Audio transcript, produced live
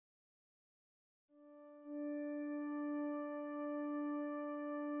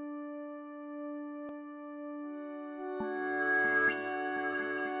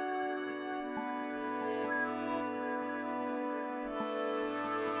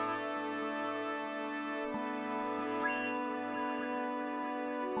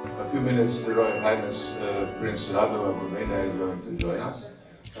a few minutes, the Royal Highness Prince Radu of Romania is going to join us.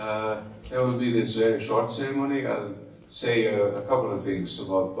 There will be this very short ceremony. I'll say a couple of things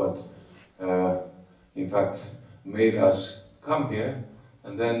about what, in fact, made us come here,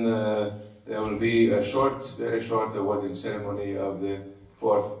 and then there will be a short, very short awarding ceremony of the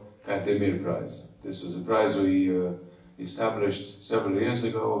 4th Cantemir Prize. This is a prize we established several years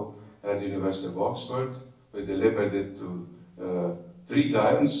ago at the University of Oxford. We delivered it to 3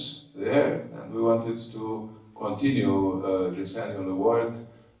 times there, and we wanted to continue this annual award.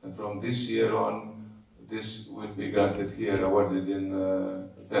 And from this year on, this will be granted here, awarded in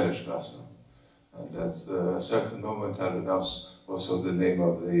Peleș Castle. And at a certain moment, I'll announce also the name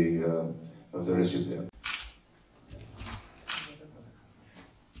of the recipient.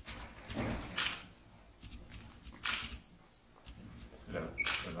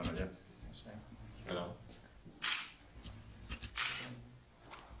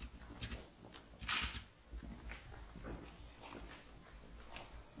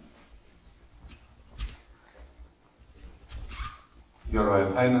 Your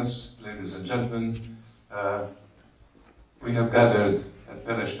Royal Highness, ladies and gentlemen, we have gathered at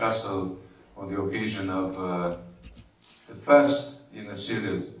Peleș Castle on the occasion of the first in a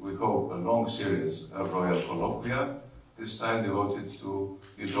series, we hope, a long series of royal colloquia, this time devoted to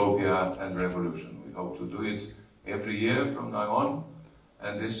utopia and revolution. We hope to do it every year from now on,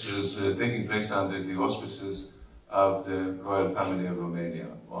 and this is taking place under the auspices of the royal family of Romania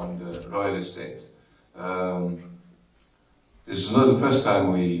on the royal estate. This is not the first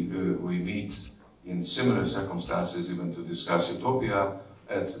time we meet in similar circumstances, even to discuss utopia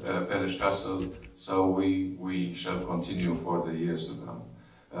at Peleș Castle, so we shall continue for the years to come.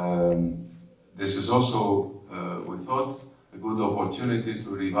 This is also, we thought, a good opportunity to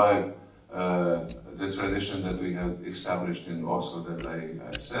revive the tradition that we have established in Oxford, as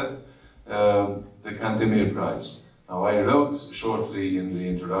I said, the Cantemir Prize. Now, I wrote shortly in the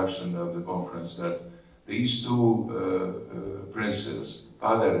introduction of the conference that these 2 princes,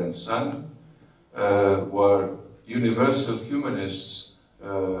 father and son, were universal humanists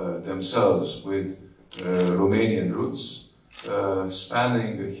themselves with Romanian roots,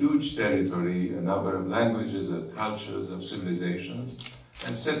 spanning a huge territory, a number of languages, of cultures, of civilizations,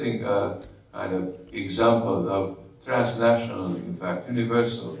 and setting a kind of example of transnational, in fact,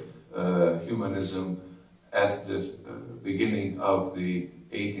 universal humanism at the beginning of the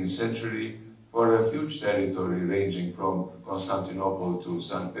 18th century, for a huge territory ranging from Constantinople to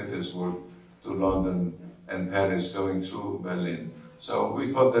St. Petersburg to London and Paris, going through Berlin. So we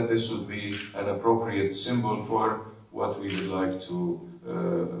thought that this would be an appropriate symbol for what we would like to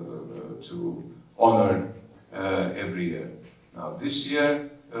honor every year. Now, this year,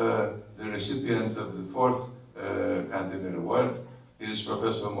 the recipient of the 4th Cantemir Award is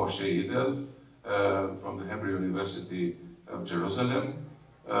Professor Moshe Idel from the Hebrew University of Jerusalem.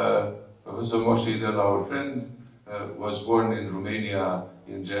 Professor Moshe Idel, our friend, was born in Romania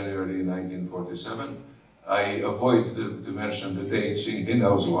in January 1947. I avoid to mention the date. He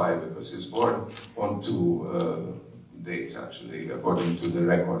knows why, because he's born on 2 dates, actually, according to the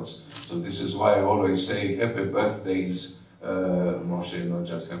records. So this is why I always say happy birthdays, Moshe, not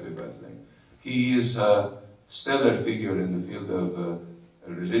just happy birthday. He is a stellar figure in the field of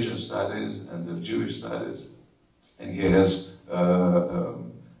religious studies and of Jewish studies, and he has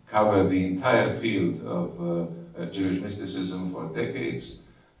covered the entire field of Jewish mysticism for decades,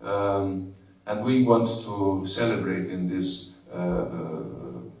 and we want to celebrate in this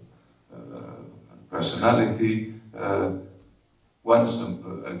personality once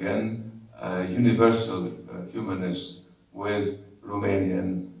again a universal humanist with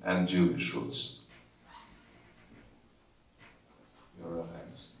Romanian and Jewish roots. Your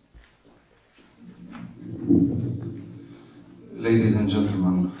thanks. Ladies and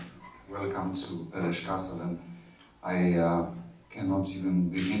gentlemen, welcome to Peleș Castle, and I cannot even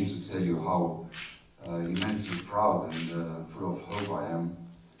begin to tell you how immensely proud and full of hope I am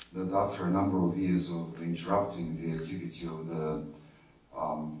that after a number of years of interrupting the activity of the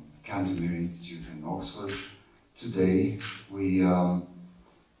Cantemir Institute in Oxford, today we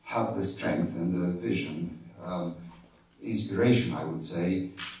have the strength and the vision, inspiration, I would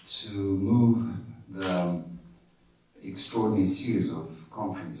say, to move the extraordinary series of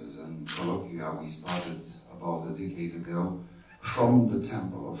conferences and colloquia we started about a decade ago from the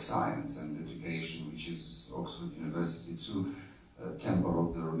temple of science and education, which is Oxford University, to a temple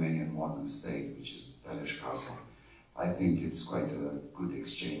of the Romanian modern state, which is Peleș Castle. I think it's quite a good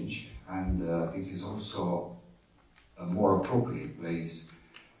exchange, and it is also a more appropriate place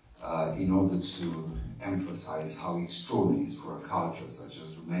in order to emphasize how extraordinary it is for a culture such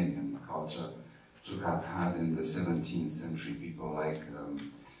as Romanian culture to have had in the 17th century people like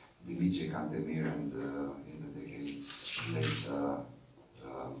Premii Cantemir and in the decades later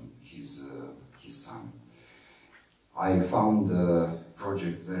his son. I found the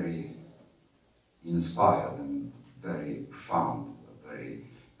project very inspired and very profound, a very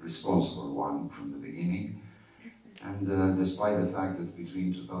responsible one from the beginning. And despite the fact that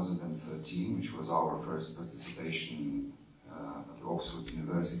between 2013, which was our first participation at Oxford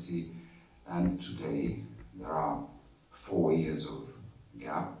University, and today, there are 4 years of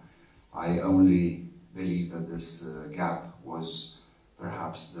gap, I only believe that this gap was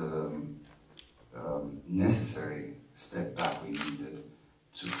perhaps the necessary step back we needed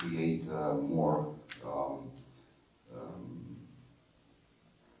to create a more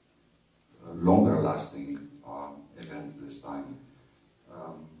longer-lasting event this time,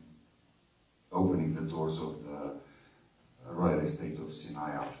 opening the doors of the Royal Estate of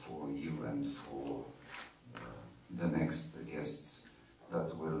Sinaia for you and for the next guests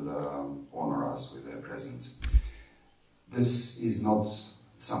that will honor us with their presence. This is not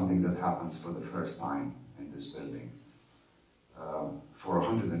something that happens for the first time in this building. For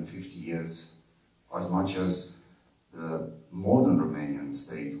 150 years, as much as the modern Romanian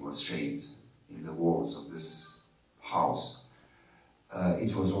state was shaped in the walls of this house,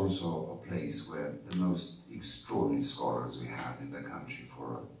 it was also a place where the most extraordinary scholars we had in the country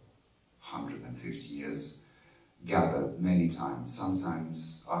for 150 years gathered many times,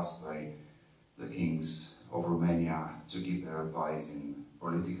 sometimes asked by the kings of Romania to give their advice in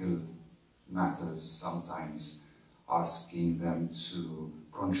political matters, sometimes asking them to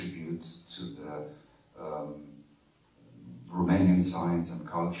contribute to the Romanian science and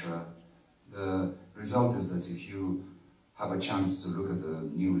culture. The result is that if you have a chance to look at the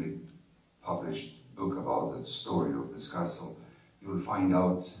newly published book about the story of this castle, you will find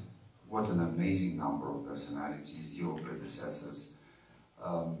out what an amazing number of personalities, your predecessors,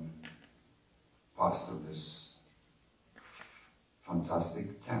 passed through this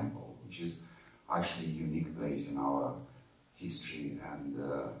fantastic temple, which is actually a unique place in our history and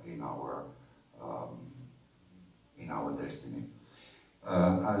in our destiny.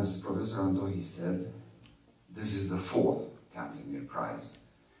 As Professor Antohi said, this is the 4th Cantemir Prize.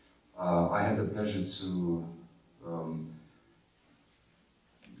 I had the pleasure to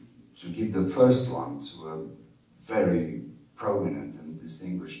give the first one to a very prominent and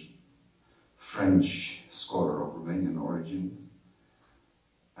distinguished French scholar of Romanian origins.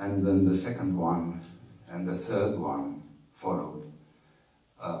 And then the second one and the third one followed,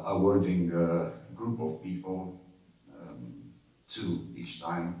 awarding a group of people, 2 each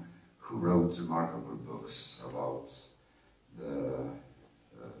time, who wrote remarkable books about the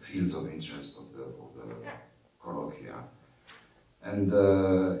fields of interest of the colloquia. And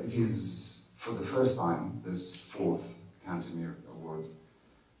it is for the first time, this 4th Cantemir Award,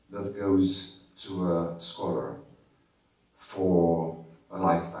 that goes to a scholar for a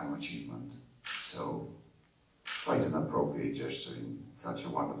lifetime achievement. So, quite an appropriate gesture in such a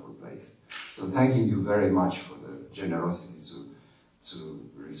wonderful place. So thanking you very much for the generosity to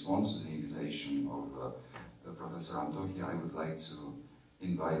respond to the invitation of Professor Antohi. I would like to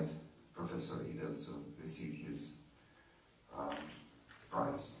invite Professor Idel to receive his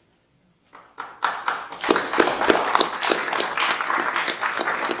prize.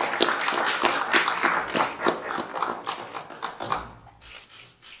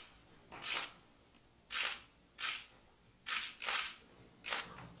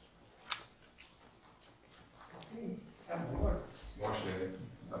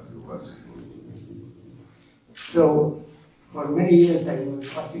 So, for many years I was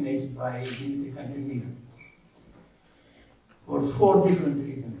fascinated by Premii Cantemir for 4 different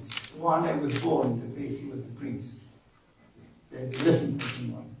reasons. One, I was born in the place he was the prince, the less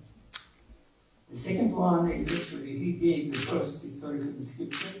important one. The second one is actually he gave the first historical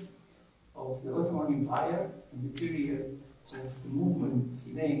description of the Ottoman Empire in the period of the movement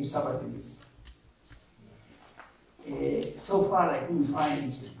named Sabatilis. So far I couldn't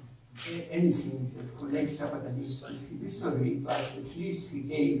find anything that connects Sabatilis with his history, but at least he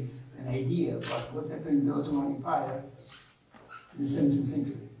gave an idea about what happened in the Ottoman Empire in the 17th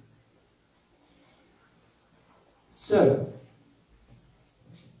century. Third,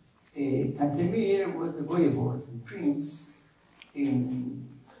 Cantemir was the voivode, the prince in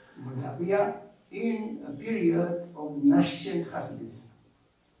Moldavia in a period of nascent Hasidism.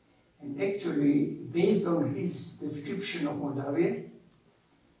 And actually, based on his description of Moldavia,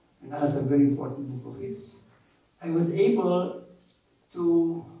 another very important book of his, I was able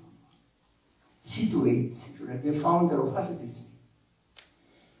to situate, like the founder of Hasidism,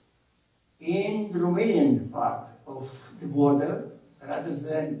 in the Romanian part of the border rather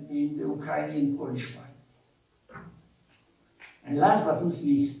than in the Ukrainian-Polish part. And last but not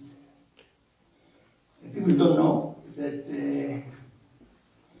least, people don't know that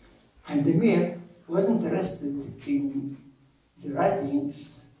Cantemir was interested in the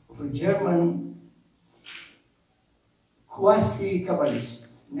writings of a German quasi-Kabbalist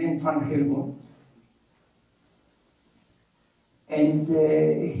named Van Helmont. And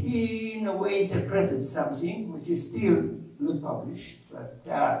he, in a way, interpreted something which is still not published, but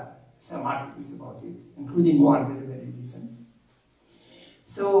there are some articles about it, including one very, very recent.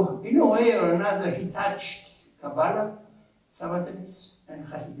 So, in a way or another, he touched Kabbalah, Sabbatinism, and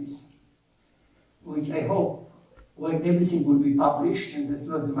Hasidism, which I hope, when everything will be published, and that's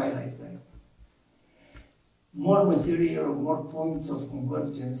not in my lifetime, more material, more points of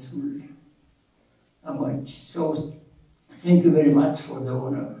convergence will emerge. So, thank you very much for the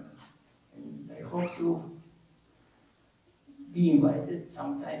honor, and I hope to be invited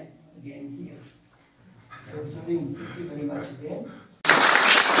sometime again here. So, thank you very much again.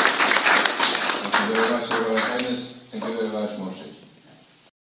 Thank you very much, Your Highness. Thank you very much, Moshe.